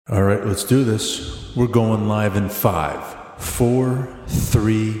All right, let's do this. We're going live in 5, 4,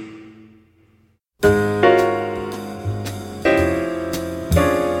 3.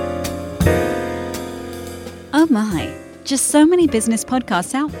 Oh my, just so many business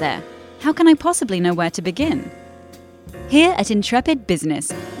podcasts out there. How can I possibly know where to begin? Here at Intrepid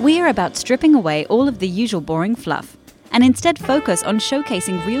Business, we are about stripping away all of the usual boring fluff and instead focus on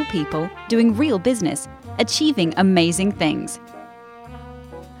showcasing real people doing real business, achieving amazing things.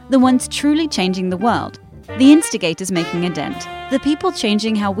 The ones truly changing the world, the instigators making a dent, the people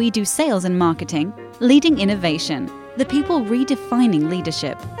changing how we do sales and marketing, leading innovation, the people redefining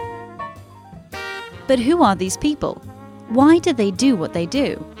leadership. But who are these people? Why do they do what they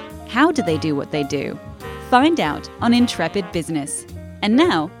do? How do they do what they do? Find out on Intrepid Business. And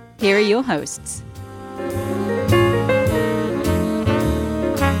now, here are your hosts.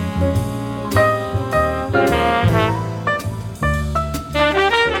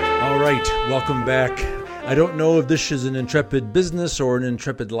 Welcome back. I don't know if this is an Intrepid Business or an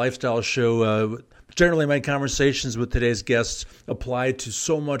Intrepid Lifestyle show. Generally, my conversations with today's guests apply to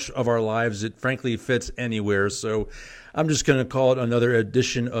so much of our lives. It frankly fits anywhere. So I'm just going to call it another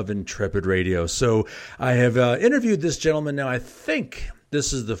edition of Intrepid Radio. So I have interviewed this gentleman now. I think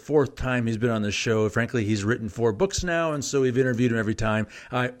this is the 4th time he's been on the show. Frankly, he's written 4 books now, and so we've interviewed him every time.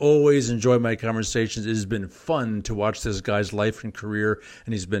 I always enjoy my conversations. It has been fun to watch this guy's life and career,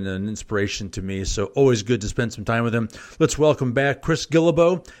 and he's been an inspiration to me, so always good to spend some time with him. Let's welcome back Chris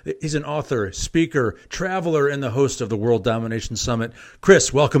Guillebeau. He's an author, speaker, traveler, and the host of the World Domination Summit.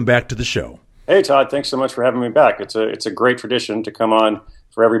 Chris, welcome back to the show. Hey, Todd. Thanks so much for having me back. It's a great tradition to come on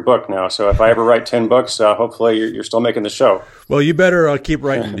for every book now. So if I ever write 10 books, hopefully you're still making the show. Well, you better keep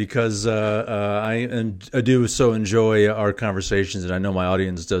writing because I do so enjoy our conversations, and I know my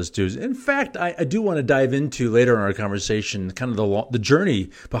audience does too. In fact, I do want to dive into later in our conversation kind of the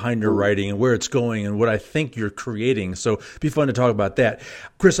journey behind your writing and where it's going and what I think you're creating. So it'd be fun to talk about that.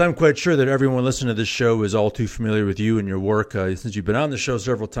 Chris, I'm quite sure that everyone listening to this show is all too familiar with you and your work since you've been on the show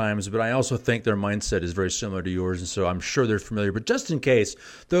several times, but I also think their mindset is very similar to yours, and so I'm sure they're familiar. But just in case,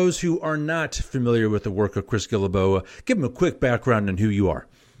 those who are not familiar with the work of Chris Guillebeau, give them a quick background on who you are.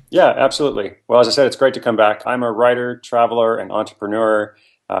 Yeah, absolutely. Well, as I said, it's great to come back. I'm a writer, traveler, and entrepreneur.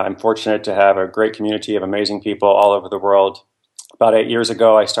 I'm fortunate to have a great community of amazing people all over the world. About 8 years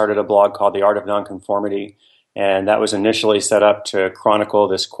ago, I started a blog called The Art of Nonconformity, and that was initially set up to chronicle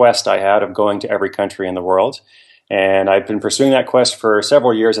this quest I had of going to every country in the world. And I've been pursuing that quest for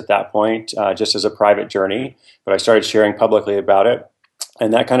several years at that point, just as a private journey, but I started sharing publicly about it.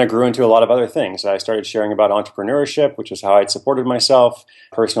 And that kind of grew into a lot of other things. I started sharing about entrepreneurship, which is how I'd supported myself,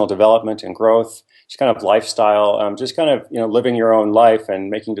 personal development and growth, just kind of lifestyle, just kind of, living your own life and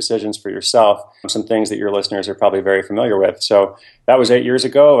making decisions for yourself, some things that your listeners are probably very familiar with. So that was 8 years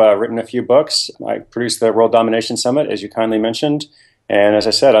ago, written a few books. I produced the World Domination Summit, as you kindly mentioned. And as I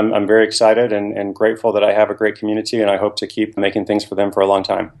said, I'm very excited and grateful that I have a great community, and I hope to keep making things for them for a long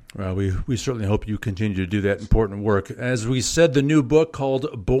time. Well, we certainly hope you continue to do that important work. As we said, the new book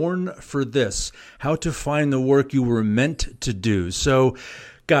called Born for This, How to Find the Work You Were Meant to Do. So,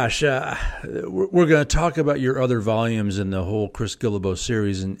 gosh, we're going to talk about your other volumes in the whole Chris Guillebeau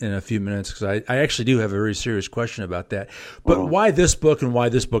series in a few minutes, because I actually do have a very serious question about that. But why this book and why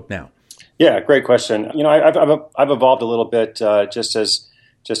this book now? Yeah, great question. I've evolved a little bit, just as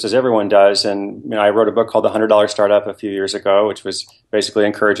everyone does. And I wrote a book called The $100 Startup a few years ago, which was basically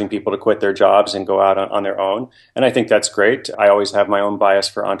encouraging people to quit their jobs and go out on their own. And I think that's great. I always have my own bias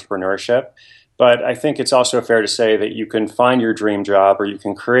for entrepreneurship. But I think it's also fair to say that you can find your dream job, or you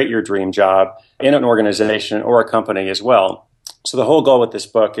can create your dream job in an organization or a company as well. So the whole goal with this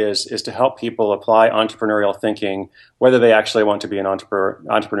book is to help people apply entrepreneurial thinking, whether they actually want to be an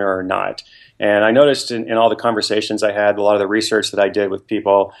entrepreneur or not. And I noticed in all the conversations I had, a lot of the research that I did with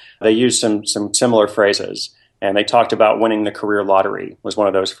people, they used some similar phrases. And they talked about winning the career lottery was one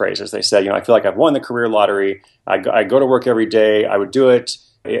of those phrases. They said, I feel like I've won the career lottery. I go to work every day. I would do it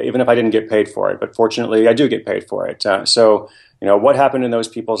even if I didn't get paid for it. But fortunately, I do get paid for it. So what happened in those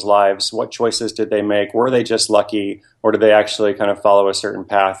people's lives? What choices did they make? Were they just lucky, or did they actually kind of follow a certain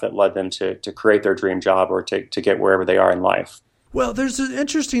path that led them to create their dream job or to get wherever they are in life? Well, there's an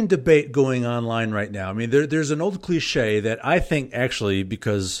interesting debate going online right now. I mean, there's an old cliche that I think actually,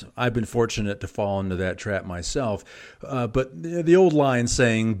 because I've been fortunate to fall into that trap myself, but the old line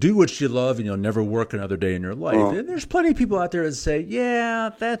saying, do what you love and you'll never work another day in your life. And there's plenty of people out there that say,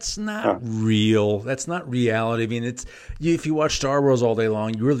 yeah, that's not real. That's not reality. I mean, if you watch Star Wars all day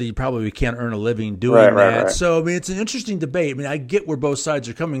long, you really probably can't earn a living doing that. Right. So, I mean, it's an interesting debate. I mean, I get where both sides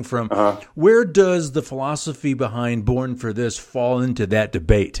are coming from. Where does the philosophy behind Born for This fall fall into that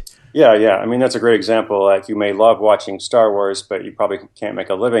debate. Yeah, yeah. I mean, that's a great example. Like, you may love watching Star Wars, but you probably can't make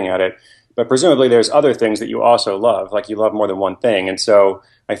a living at it. But presumably there's other things that you also love, like you love more than one thing. And so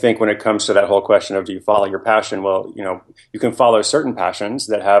I think when it comes to that whole question of do you follow your passion, well, you can follow certain passions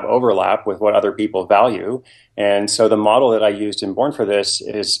that have overlap with what other people value. And so the model that I used in Born for This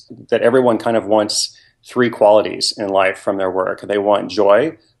is that everyone kind of wants three qualities in life from their work. They want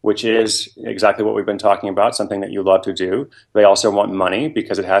joy, which is exactly what we've been talking about, something that you love to do. They also want money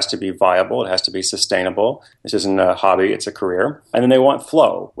because it has to be viable. It has to be sustainable. This isn't a hobby, it's a career. And then they want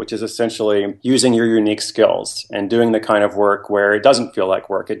flow, which is essentially using your unique skills and doing the kind of work where it doesn't feel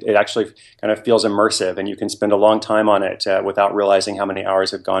like work. It actually kind of feels immersive, and you can spend a long time on it without realizing how many hours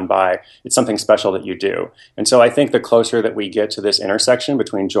have gone by. It's something special that you do. And so I think the closer that we get to this intersection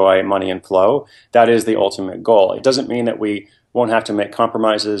between joy, money, and flow, that is the ultimate goal. It doesn't mean that we won't have to make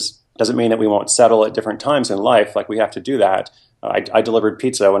compromises. Doesn't mean that we won't settle at different times in life. Like, we have to do that. I delivered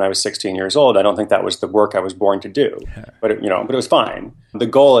pizza when I was 16 years old. I don't think that was the work I was born to do, but it was fine. The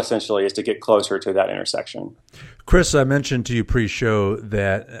goal essentially is to get closer to that intersection. Chris, I mentioned to you pre-show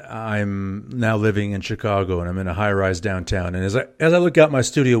that I'm now living in Chicago, and I'm in a high-rise downtown. And as I look out my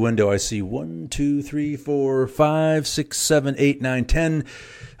studio window, I see 1, 2, 3, 4, 5, 6, 7, 8, 9, 10,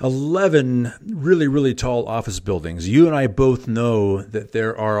 11 really, really tall office buildings. You and I both know that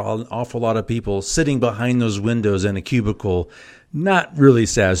there are an awful lot of people sitting behind those windows in a cubicle, not really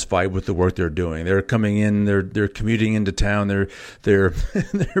satisfied with the work they're doing. They're coming in, they're commuting into town, they're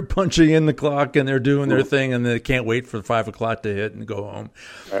punching in the clock, and they're doing their thing, and they can't wait for 5 o'clock to hit and go home.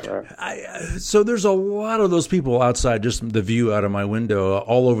 Right. So there's a lot of those people outside, just the view out of my window,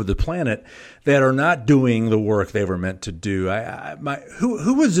 all over the planet, that are not doing the work they were meant to do.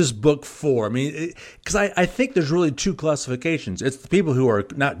 Who was this book for? I mean, because I think there's really two classifications. It's the people who are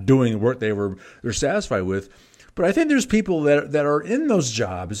not doing the work they're satisfied with. But I think there's people that are in those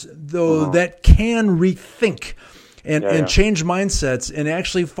jobs, though, that can rethink and change mindsets and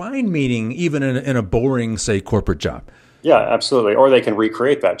actually find meaning even in a boring, say, corporate job. Yeah, absolutely. Or they can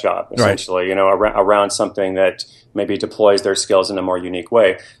recreate that job, essentially, around something that maybe deploys their skills in a more unique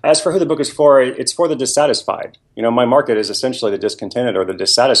way. As for who the book is for, it's for the dissatisfied. My market is essentially the discontented or the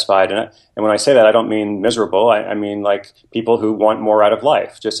dissatisfied. And when I say that, I don't mean miserable. I mean like people who want more out of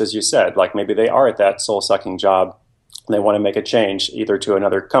life, just as you said. Like, maybe they are at that soul-sucking job. They want to make a change either to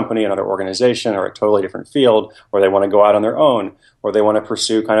another company, another organization, or a totally different field, or they want to go out on their own, or they want to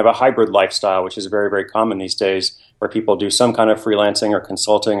pursue kind of a hybrid lifestyle, which is very, very common these days, where people do some kind of freelancing or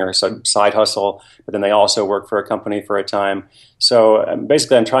consulting or some side hustle, but then they also work for a company for a time. So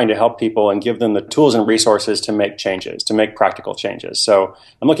basically, I'm trying to help people and give them the tools and resources to make changes, to make practical changes. So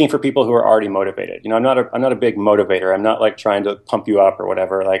I'm looking for people who are already motivated. I'm not a big motivator. I'm not like trying to pump you up or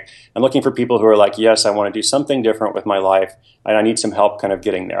whatever. Like, I'm looking for people who are like, yes, I want to do something different with my life, and I need some help kind of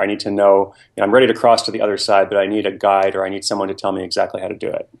getting there. I need to know, I'm ready to cross to the other side, but I need a guide, or I need someone to tell me exactly how to do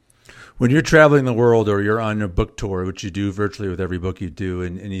it. When you're traveling the world, or you're on a book tour, which you do virtually with every book you do,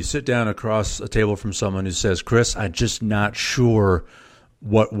 and you sit down across a table from someone who says, Chris, I'm just not sure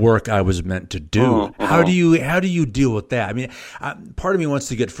what work I was meant to do. How do you deal with that? I mean, part of me wants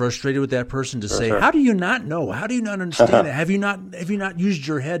to get frustrated with that person to say, how do you not know? How do you not understand it? Have you not used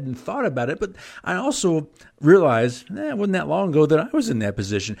your head and thought about it? But I also realize, it wasn't that long ago that I was in that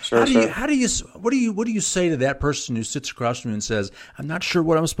position. What do you say to that person who sits across from you and says, I'm not sure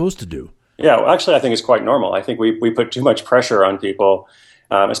what I'm supposed to do? Yeah, well, actually, I think it's quite normal. I think we put too much pressure on people,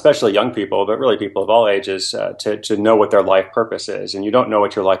 especially young people, but really people of all ages, to know what their life purpose is. And you don't know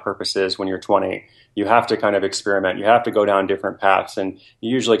what your life purpose is when you're 20. You have to kind of experiment. You have to go down different paths, and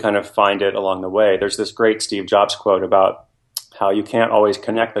you usually kind of find it along the way. There's this great Steve Jobs quote about how you can't always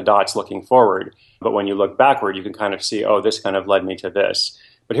connect the dots looking forward, but when you look backward, you can kind of see, this kind of led me to this.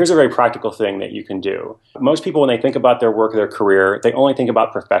 But here's a very practical thing that you can do. Most people, when they think about their work, their career, they only think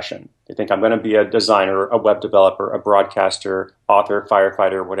about profession. They think, I'm going to be a designer, a web developer, a broadcaster, author,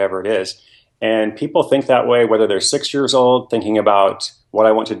 firefighter, whatever it is. And people think that way, whether they're 6 years old, thinking about what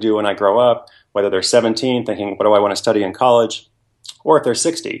I want to do when I grow up, whether they're 17, thinking, what do I want to study in college, or if they're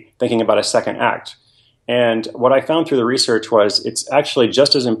 60, thinking about a second act. And what I found through the research was it's actually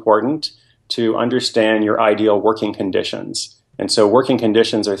just as important to understand your ideal working conditions. And so working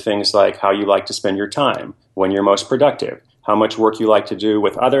conditions are things like how you like to spend your time, when you're most productive, how much work you like to do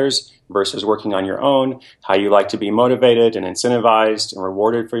with others versus working on your own, how you like to be motivated and incentivized and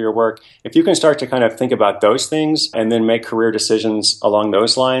rewarded for your work. If you can start to kind of think about those things and then make career decisions along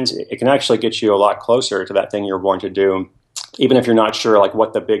those lines, it can actually get you a lot closer to that thing you're born to do even if you're not sure like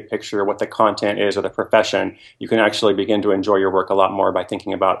what the big picture, what the content is or the profession, you can actually begin to enjoy your work a lot more by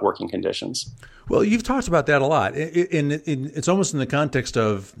thinking about working conditions. Well, you've talked about that a lot. It's almost in the context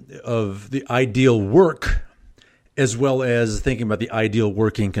of the ideal work, as well as thinking about the ideal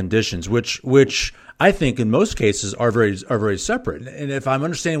working conditions, which I think in most cases are very separate. And if I'm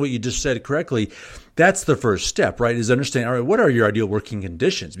understanding what you just said correctly, that's the first step, right? Is understanding, all right, what are your ideal working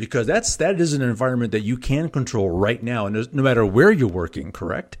conditions? Because that is an environment that you can control right now, and no matter where you're working,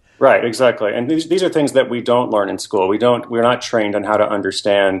 correct? Right, exactly. And these are things that we don't learn in school. We're not trained on how to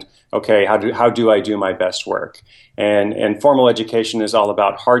understand, okay, how do I do my best work? And formal education is all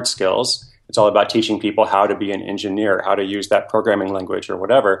about hard skills. It's all about teaching people how to be an engineer, how to use that programming language or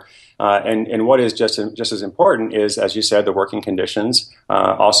whatever. And what is just as important is, as you said, the working conditions,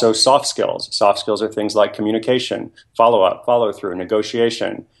 also soft skills. Soft skills are things like communication, follow-up, follow-through,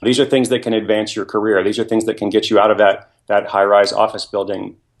 negotiation. These are things that can advance your career. These are things that can get you out of that high-rise office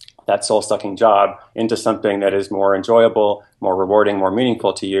building, that soul-sucking job, into something that is more enjoyable, more rewarding, more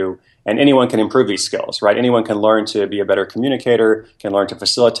meaningful to you. And anyone can improve these skills, right? Anyone can learn to be a better communicator, can learn to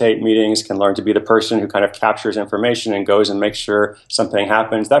facilitate meetings, can learn to be the person who kind of captures information and goes and makes sure something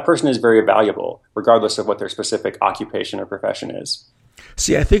happens. That person is very valuable, regardless of what their specific occupation or profession is.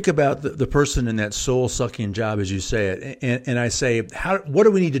 See, I think about the person in that soul-sucking job, as you say it, and I say, what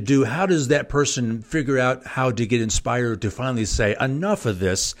do we need to do? How does that person figure out how to get inspired to finally say, enough of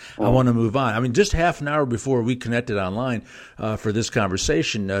this, I want to move on? I mean, just half an hour before we connected online for this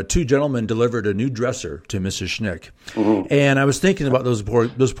conversation, two gentlemen delivered a new dresser to Mrs. Schnick. Mm-hmm. And I was thinking about those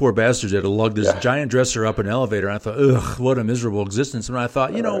poor bastards that had lugged this giant dresser up an elevator. And I thought, ugh, what a miserable existence. And I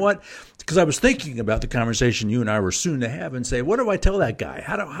thought, you know what? Because I was thinking about the conversation you and I were soon to have and say, what do I tell that guy?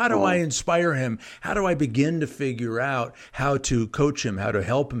 How do I inspire him? How do I begin to figure out how to coach him, how to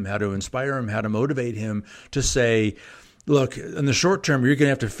help him, how to inspire him, how to motivate him to say, look, in the short term, you're going to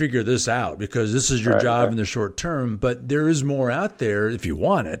have to figure this out because this is your job in the short term, but there is more out there if you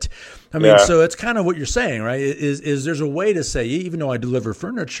want it. I mean, so it's kind of what you're saying, right? Is there's a way to say, even though I deliver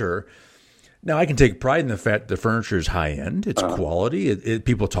furniture, now, I can take pride in the fact the furniture is high-end. It's quality.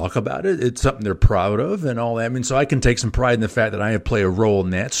 People talk about it. It's something they're proud of and all that. I mean, so I can take some pride in the fact that I play a role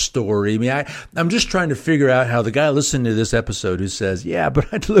in that story. I mean, I'm just trying to figure out how the guy listening to this episode who says, yeah,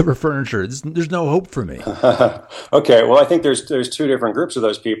 but I deliver furniture, there's no hope for me. Okay, well, I think there's two different groups of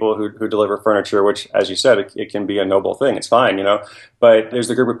those people who deliver furniture, which, as you said, it can be a noble thing. It's fine, But there's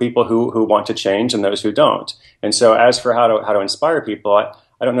the group of people who want to change and those who don't. And so as for how to inspire people,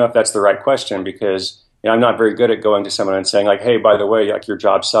 I don't know if that's the right question because I'm not very good at going to someone and saying like, hey, by the way, like your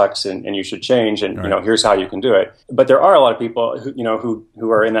job sucks and you should change and here's how you can do it. But there are a lot of people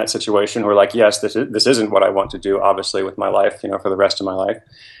who are in that situation who are like, yes, this isn't what I want to do, obviously, with my life, for the rest of my life.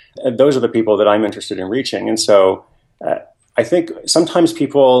 And those are the people that I'm interested in reaching. And so I think sometimes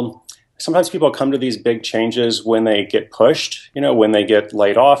people come to these big changes when they get pushed, when they get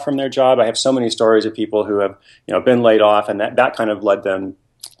laid off from their job. I have so many stories of people who have, been laid off and that kind of led them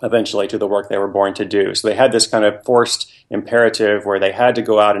eventually to the work they were born to do. So they had this kind of forced imperative where they had to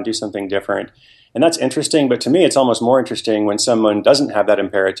go out and do something different. And that's interesting, but to me, it's almost more interesting when someone doesn't have that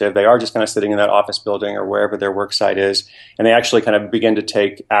imperative. They are just kind of sitting in that office building or wherever their work site is, and they actually kind of begin to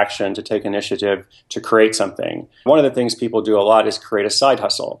take action, to take initiative, to create something. One of the things people do a lot is create a side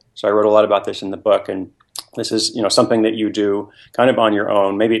hustle. So I wrote a lot about this in the book, and this is, something that you do kind of on your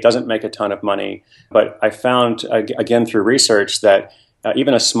own. Maybe it doesn't make a ton of money, but I found, again, through research that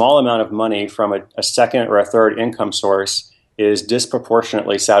even a small amount of money from a second or a third income source is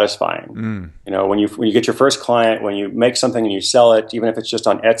disproportionately satisfying. When you get your first client, when you make something and you sell it, even if it's just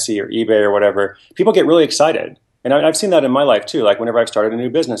on Etsy or eBay or whatever, people get really excited. And I've seen that in my life too. Like whenever I've started a new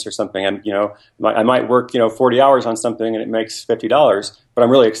business or something, I might work 40 hours on something and it makes $50, but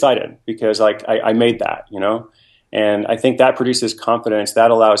I'm really excited because I made that. And I think that produces confidence.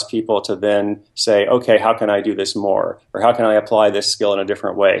 That allows people to then say, okay, how can I do this more? Or how can I apply this skill in a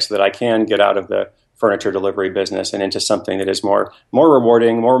different way so that I can get out of the furniture delivery business and into something that is more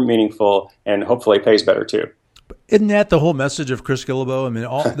rewarding, more meaningful, and hopefully pays better too. Isn't that the whole message of Chris Guillebeau? I mean,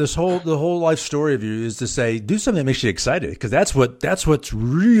 the whole life story of you is to say, do something that makes you excited, because that's what's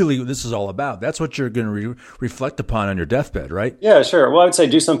really this is all about. That's what you're going to reflect upon on your deathbed, right? Yeah, sure. Well, I would say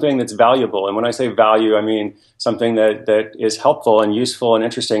do something that's valuable, and when I say value, I mean something that is helpful and useful and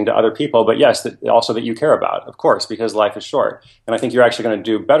interesting to other people. But yes, that you care about, of course, because life is short, and I think you're actually going to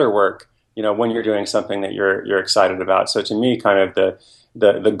do better work, when you're doing something that you're excited about. So to me, kind of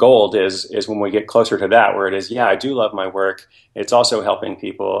the gold is when we get closer to that, where it is, yeah, I do love my work. It's also helping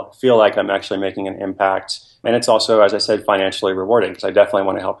people feel like I'm actually making an impact. And it's also, as I said, financially rewarding, because I definitely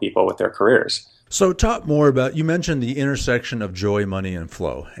want to help people with their careers. So talk more about, you mentioned the intersection of joy, money, and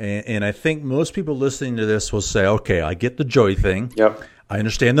flow. And I think most people listening to this will say, okay, I get the joy thing. Yep. I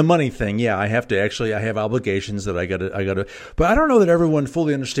understand the money thing. Yeah, I have obligations that I gotta, but I don't know that everyone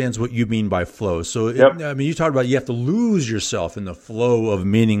fully understands what you mean by flow. So, you talked about you have to lose yourself in the flow of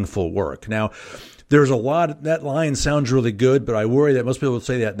meaningful work. Now, there's a lot, that line sounds really good, but I worry that most people will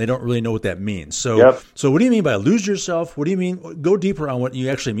say that and they don't really know what that means. So, So what do you mean by lose yourself? What do you mean? Go deeper on what you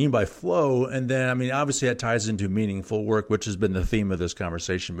actually mean by flow. And then, obviously that ties into meaningful work, which has been the theme of this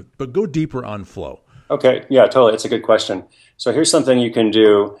conversation, but go deeper on flow. Okay. Yeah, totally. It's a good question. So here's something you can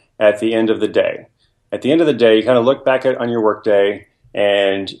do at the end of the day. At the end of the day, you kind of look back on your work day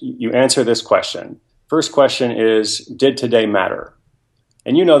and you answer this question. First question is, did today matter?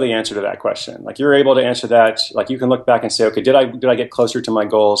 And you know the answer to that question. Like, you're able to answer that. Like, you can look back and say, okay, did I get closer to my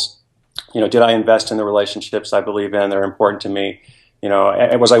goals? Did I invest in the relationships I believe in that are important to me?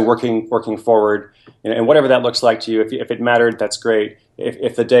 Was I working forward? And whatever that looks like to you, if it mattered, that's great.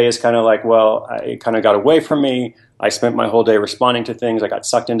 If the day is kind of like, well, it kind of got away from me, I spent my whole day responding to things, I got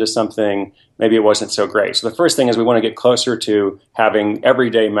sucked into something, maybe it wasn't so great. So the first thing is we want to get closer to having every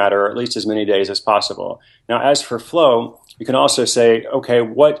day matter, or at least as many days as possible. Now, as for flow, you can also say, okay,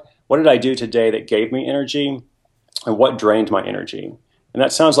 what did I do today that gave me energy, and what drained my energy? And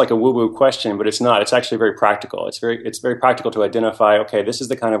that sounds like a woo-woo question, but it's not. It's actually very practical. It's very practical to identify, okay, this is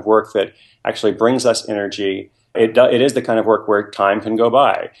the kind of work that actually brings us energy. It is the kind of work where time can go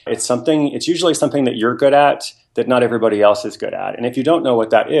by. It's usually something that you're good at that not everybody else is good at. And if you don't know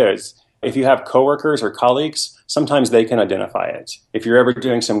what that is, if you have coworkers or colleagues, sometimes they can identify it. If you're ever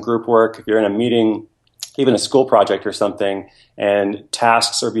doing some group work, if you're in a meeting, even a school project or something, and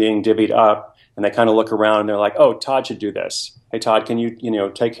tasks are being divvied up, and they kind of look around and they're like, oh, Todd should do this. Hey, Todd, can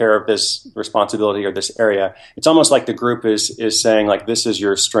you take care of this responsibility or this area? It's almost like the group is saying, like, this is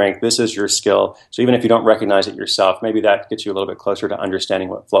your strength, this is your skill. So even if you don't recognize it yourself, maybe that gets you a little bit closer to understanding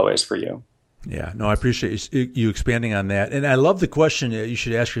what flow is for you. Yeah, no, I appreciate you expanding on that. And I love the question that you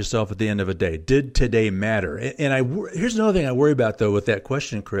should ask yourself at the end of a day. Did today matter? And here's another thing I worry about, though, with that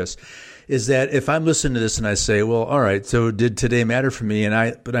question, Chris, is that if I'm listening to this and I say, well, all right, so did today matter for me?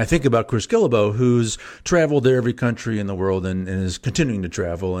 But I think about Chris Guillebeau, who's traveled to every country in the world and is continuing to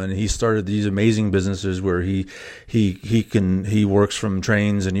travel. And he started these amazing businesses where he works from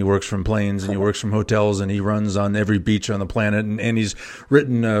trains, and he works from planes, and he works from hotels, and he runs on every beach on the planet. And he's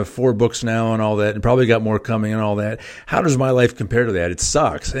written 4 books now and all that, and probably got more coming and all that. How does my life compare to that? It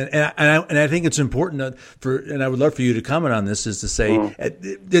sucks. And I think it's important and I would love for you to comment on this, is to say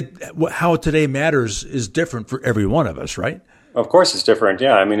how today matters is different for every one of us, right? Of course it's different.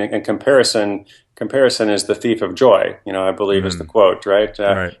 Yeah. In comparison is the thief of joy, I believe is the quote, right?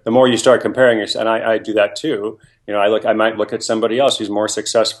 Right. The more you start comparing yourself, and I do that too, I might look at somebody else who's more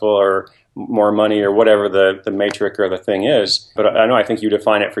successful or more money or whatever the matrix or the thing is. But I think you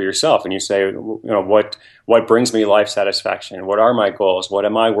define it for yourself, and you say, what brings me life satisfaction? What are my goals? What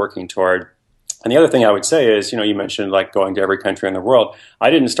am I working toward? And the other thing I would say is, you mentioned like going to every country in the world.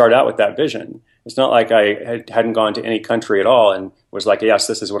 I didn't start out with that vision. It's not like I hadn't gone to any country at all and was like, yes,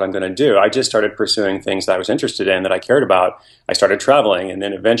 this is what I'm going to do. I just started pursuing things that I was interested in, that I cared about. I started traveling, and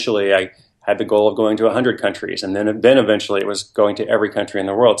then eventually I had the goal of going to 100 countries. And then eventually it was going to every country in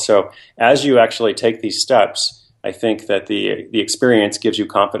the world. So as you actually take these steps, I think that the experience gives you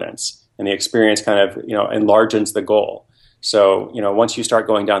confidence, and the experience kind of, enlarges the goal. So, once you start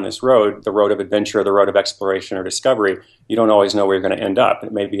going down this road, the road of adventure, the road of exploration or discovery, you don't always know where you're going to end up.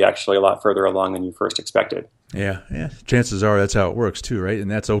 It may be actually a lot further along than you first expected. Yeah. Chances are that's how it works too, right?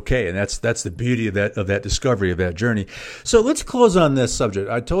 And that's okay. And that's the beauty of that discovery, of that journey. So let's close on this subject.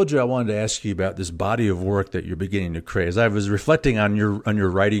 I told you I wanted to ask you about this body of work that you're beginning to create. As I was reflecting on your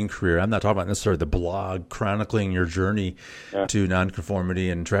writing career, I'm not talking about necessarily the blog chronicling your journey to nonconformity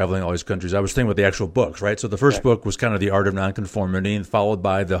and traveling all these countries. I was thinking about the actual books, right? So the first book was kind of The Art of Nonconformity, and followed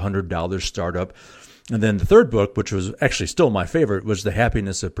by The $100 Startup. And then the third book, which was actually still my favorite, was The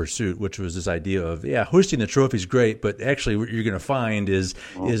Happiness of Pursuit, which was this idea of, hoisting the trophy is great, but actually what you're going to find is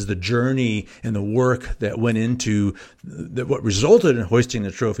the journey and the work that went into what resulted in hoisting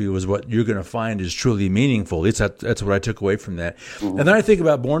the trophy was what you're going to find is truly meaningful. At least that's what I took away from that. Mm-hmm. And then I think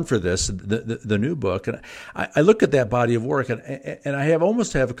about Born for This, the new book, and I look at that body of work, and I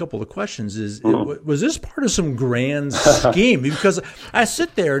almost have a couple of questions. Was this part of some grand scheme? Because I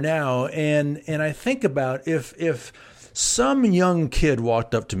sit there now and I think about if some young kid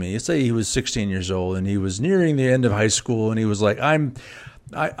walked up to me, say he was 16 years old, and he was nearing the end of high school, and he was like, I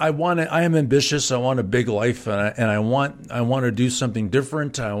am ambitious. I want a big life, and I want to do something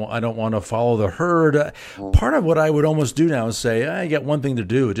different. I don't want to follow the herd. Part of what I would almost do now is say, I got one thing to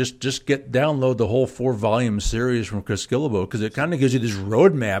do. Just download the whole 4-volume series from Chris Guillebeau, because it kind of gives you this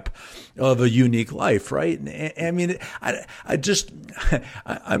roadmap of a unique life, right? I mean,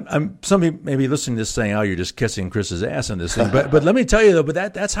 I'm some people maybe listening to this saying, "Oh, you're just kissing Chris's ass on this thing," but let me tell you though,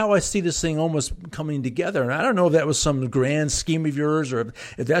 that's how I see this thing almost coming together. And I don't know if that was some grand scheme of yours or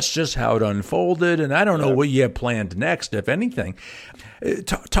if that's just how it unfolded, and I don't know what you have planned next, if anything.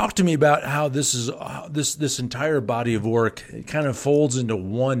 Talk to me about how this is this entire body of work kind of folds into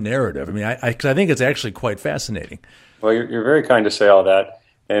one narrative. I mean, I think it's actually quite fascinating. Well, you're very kind to say all that.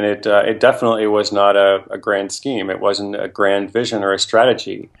 And it definitely was not a grand scheme. It wasn't a grand vision or a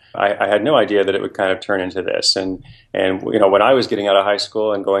strategy. I had no idea that it would kind of turn into this. And when I was getting out of high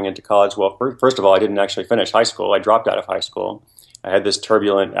school and going into college, well, first of all, I didn't actually finish high school. I dropped out of high school. I had this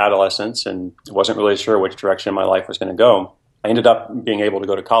turbulent adolescence and wasn't really sure which direction my life was going to go. I ended up being able to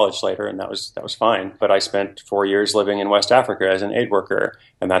go to college later, and that was fine. But I spent 4 years living in West Africa as an aid worker,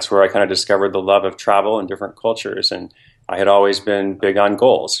 and that's where I kind of discovered the love of travel and different cultures. And I had always been big on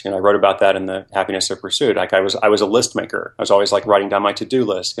goals. I wrote about that in the Happiness of Pursuit. Like I was a list maker. I was always like writing down my to-do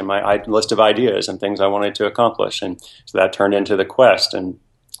list and my list of ideas and things I wanted to accomplish. And so that turned into the quest. And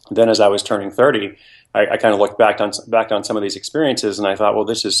then as I was turning 30, I kind of looked back on some of these experiences, and I thought, well,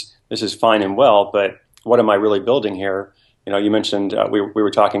 this is fine and well, but what am I really building here? You mentioned we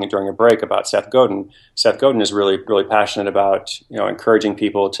were talking during a break about Seth Godin. Seth Godin is really, really passionate about encouraging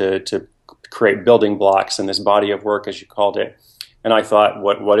people to create building blocks in this body of work, as you called it. And I thought,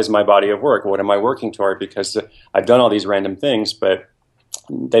 what is my body of work? What am I working toward? Because I've done all these random things, but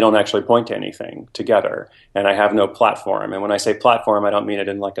they don't actually point to anything together. And I have no platform. And when I say platform, I don't mean it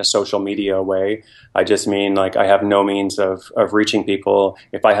in like a social media way. I just mean like I have no means of reaching people.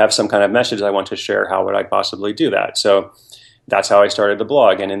 If I have some kind of message I want to share, how would I possibly do that? So that's how I started the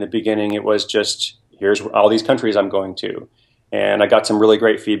blog. And in the beginning, it was just, here's all these countries I'm going to. And I got some really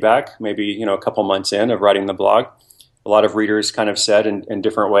great feedback, maybe, a couple months in of writing the blog. A lot of readers kind of said in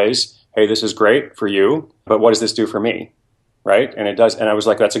different ways, hey, this is great for you, but what does this do for me? Right? And it does. And I was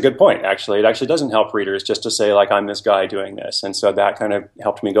like, that's a good point. Actually, it actually doesn't help readers just to say like, I'm this guy doing this. And so that kind of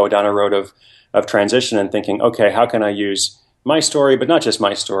helped me go down a road of transition and thinking, okay, how can I use my story, but not just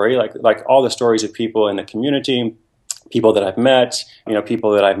my story, like all the stories of people in the community, people that I've met,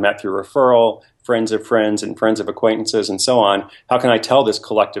 people that I've met through referral, friends of friends and friends of acquaintances and so on. How can I tell this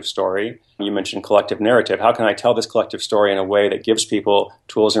collective story? You mentioned collective narrative. How can I tell this collective story in a way that gives people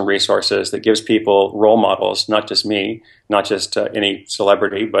tools and resources, that gives people role models, not just me, not just any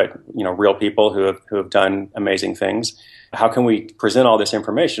celebrity, but real people who have done amazing things? How can we present all this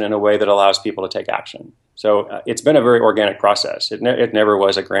information in a way that allows people to take action? So it's been a very organic process. It never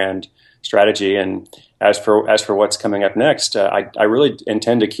was a grand strategy. And as for what's coming up next, I really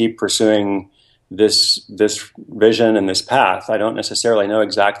intend to keep pursuing this vision and this path. I don't necessarily know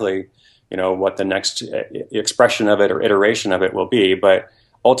exactly, what the next expression of it or iteration of it will be, but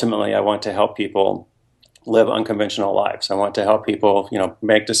ultimately I want to help people live unconventional lives. I want to help people,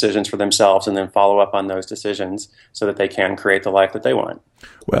 make decisions for themselves and then follow up on those decisions so that they can create the life that they want.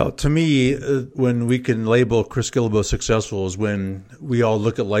 Well, to me, when we can label Chris Guillebeau successful is when we all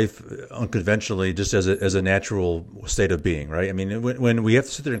look at life unconventionally, just as a natural state of being, right? I mean, when we have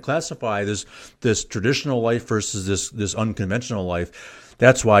to sit there and classify this traditional life versus this unconventional life,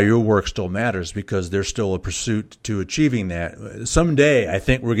 that's why your work still matters, because there's still a pursuit to achieving that. Someday, I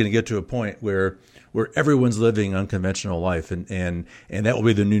think we're going to get to a point where everyone's living unconventional life, and that will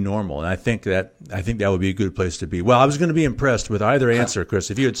be the new normal. And I think that would be a good place to be. Well, I was going to be impressed with either answer,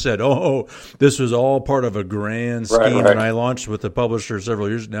 Chris. If you had said, "Oh, this was all part of a grand scheme," right. And I launched with the publisher several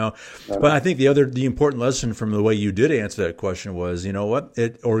years now. Right. But I think the important lesson from the way you did answer that question was, you know what,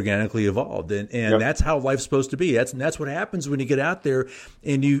 it organically evolved, and yep. That's how life's supposed to be. That's what happens when you get out there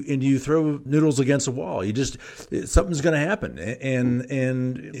and you throw noodles against a wall. Something's going to happen,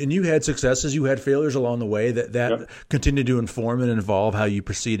 and you had successes, you had failures along the way that yep. continue to inform and involve how you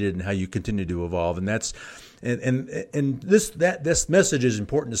proceeded and how you continue to evolve. And that's this message is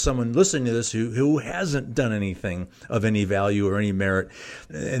important to someone listening to this who hasn't done anything of any value or any merit,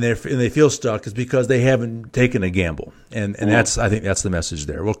 and they feel stuck is because they haven't taken a gamble. And I think that's the message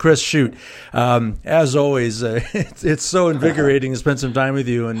there. Well, Chris, shoot, as always, it's so invigorating to spend some time with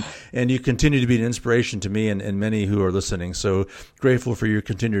you, and you continue to be an inspiration to me and many who are listening. So grateful for your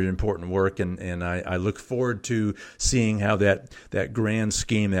continued important work, and I look forward to seeing how that grand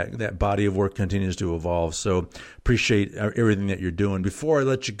scheme, that body of work continues to evolve. So So appreciate everything that you're doing. Before I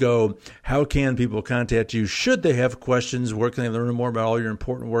let you go, how can people contact you should they have questions? Where can they learn more about all your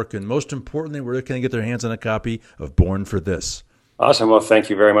important work? And most importantly, where can they get their hands on a copy of Born for This? Awesome. Well, thank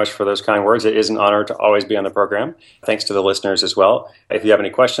you very much for those kind words. It is an honor to always be on the program. Thanks to the listeners as well. If you have any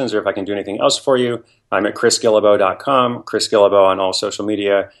questions or if I can do anything else for you, I'm at chrisguillebeau.com, Chris Guillebeau on all social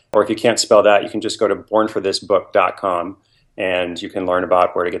media. Or if you can't spell that, you can just go to borntforthisbook.com and you can learn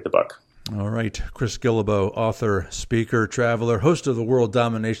about where to get the book. All right. Chris Guillebeau, author, speaker, traveler, host of the World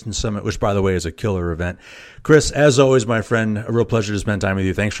Domination Summit, which, by the way, is a killer event. Chris, as always, my friend, a real pleasure to spend time with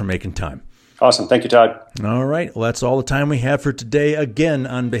you. Thanks for making time. Awesome. Thank you, Todd. All right. Well, that's all the time we have for today. Again,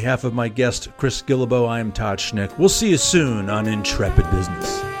 on behalf of my guest, Chris Guillebeau, I am Todd Schnick. We'll see you soon on Intrepid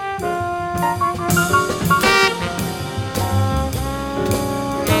Business.